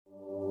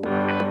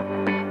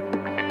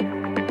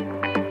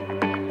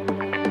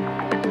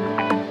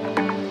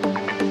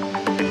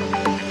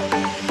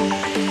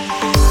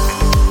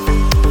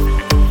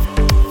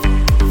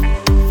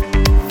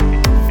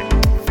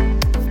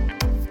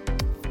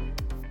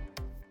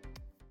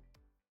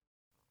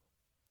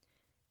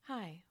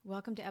Hi,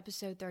 welcome to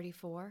episode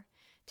 34.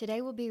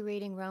 Today we'll be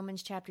reading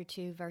Romans chapter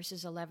 2,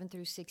 verses 11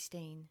 through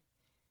 16.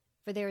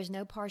 For there is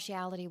no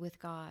partiality with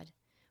God.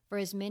 For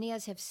as many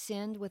as have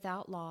sinned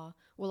without law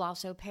will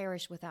also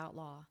perish without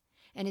law.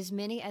 And as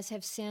many as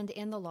have sinned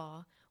in the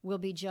law will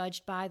be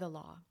judged by the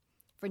law.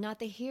 For not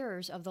the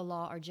hearers of the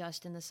law are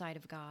just in the sight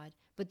of God,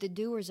 but the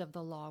doers of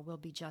the law will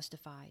be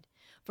justified.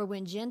 For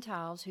when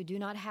Gentiles who do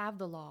not have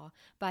the law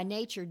by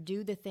nature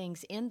do the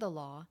things in the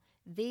law,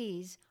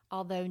 these,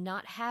 although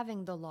not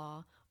having the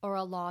law, are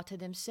a law to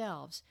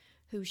themselves,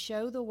 who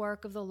show the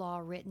work of the law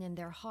written in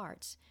their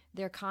hearts,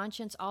 their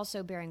conscience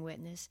also bearing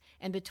witness,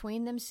 and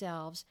between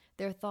themselves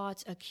their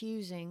thoughts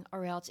accusing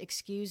or else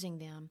excusing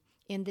them,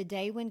 in the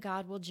day when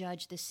God will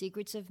judge the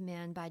secrets of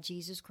men by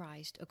Jesus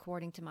Christ,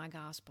 according to my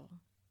gospel.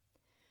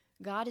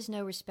 God is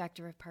no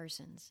respecter of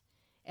persons.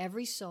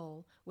 Every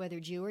soul, whether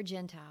Jew or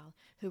Gentile,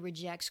 who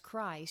rejects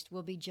Christ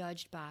will be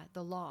judged by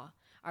the law.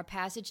 Our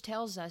passage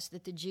tells us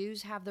that the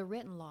Jews have the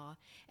written law,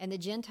 and the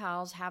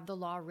Gentiles have the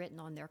law written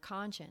on their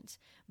conscience.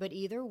 But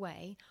either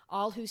way,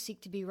 all who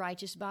seek to be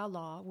righteous by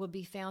law will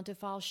be found to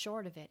fall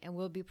short of it and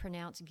will be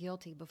pronounced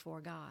guilty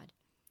before God.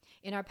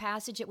 In our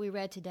passage that we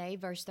read today,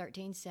 verse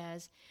 13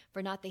 says,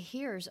 For not the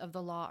hearers of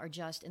the law are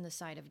just in the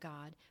sight of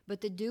God, but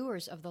the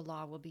doers of the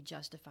law will be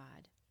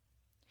justified.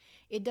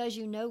 It does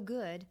you no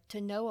good to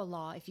know a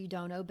law if you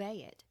don't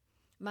obey it.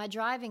 My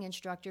driving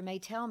instructor may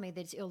tell me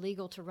that it's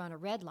illegal to run a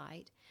red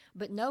light,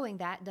 but knowing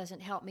that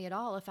doesn't help me at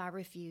all if I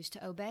refuse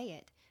to obey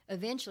it.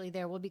 Eventually,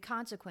 there will be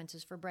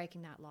consequences for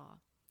breaking that law.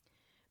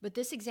 But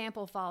this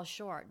example falls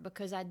short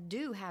because I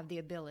do have the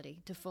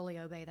ability to fully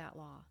obey that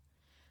law.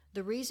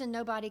 The reason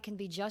nobody can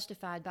be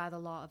justified by the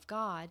law of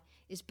God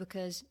is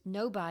because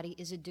nobody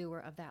is a doer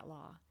of that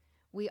law.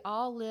 We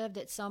all lived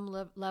at some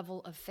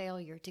level of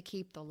failure to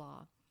keep the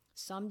law.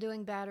 Some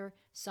doing better,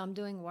 some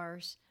doing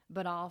worse,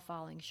 but all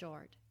falling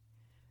short.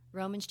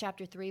 Romans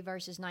chapter 3,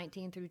 verses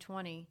 19 through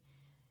 20.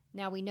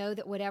 Now we know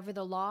that whatever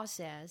the law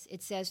says,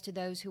 it says to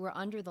those who are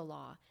under the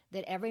law,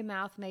 that every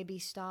mouth may be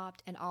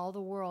stopped and all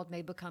the world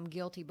may become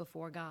guilty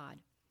before God.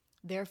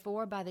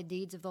 Therefore, by the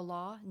deeds of the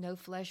law, no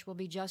flesh will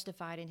be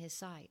justified in his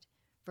sight,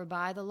 for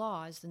by the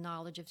law is the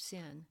knowledge of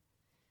sin.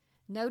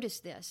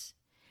 Notice this.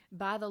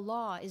 By the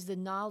law is the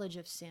knowledge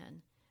of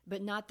sin,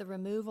 but not the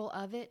removal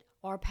of it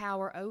or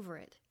power over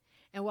it.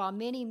 And while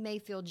many may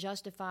feel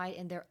justified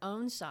in their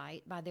own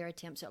sight by their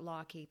attempts at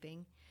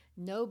law-keeping,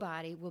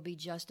 nobody will be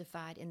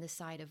justified in the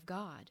sight of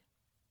God.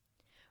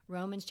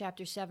 Romans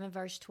chapter 7,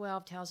 verse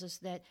 12 tells us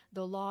that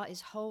the law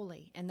is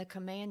holy and the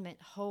commandment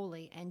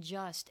holy and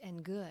just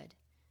and good.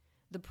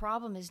 The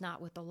problem is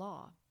not with the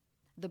law.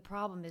 The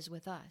problem is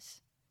with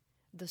us.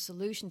 The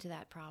solution to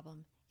that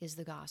problem is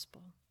the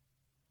gospel.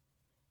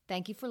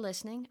 Thank you for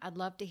listening. I'd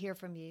love to hear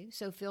from you,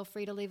 so feel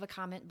free to leave a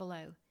comment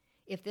below.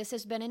 If this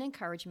has been an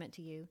encouragement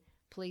to you,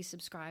 please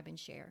subscribe and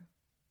share.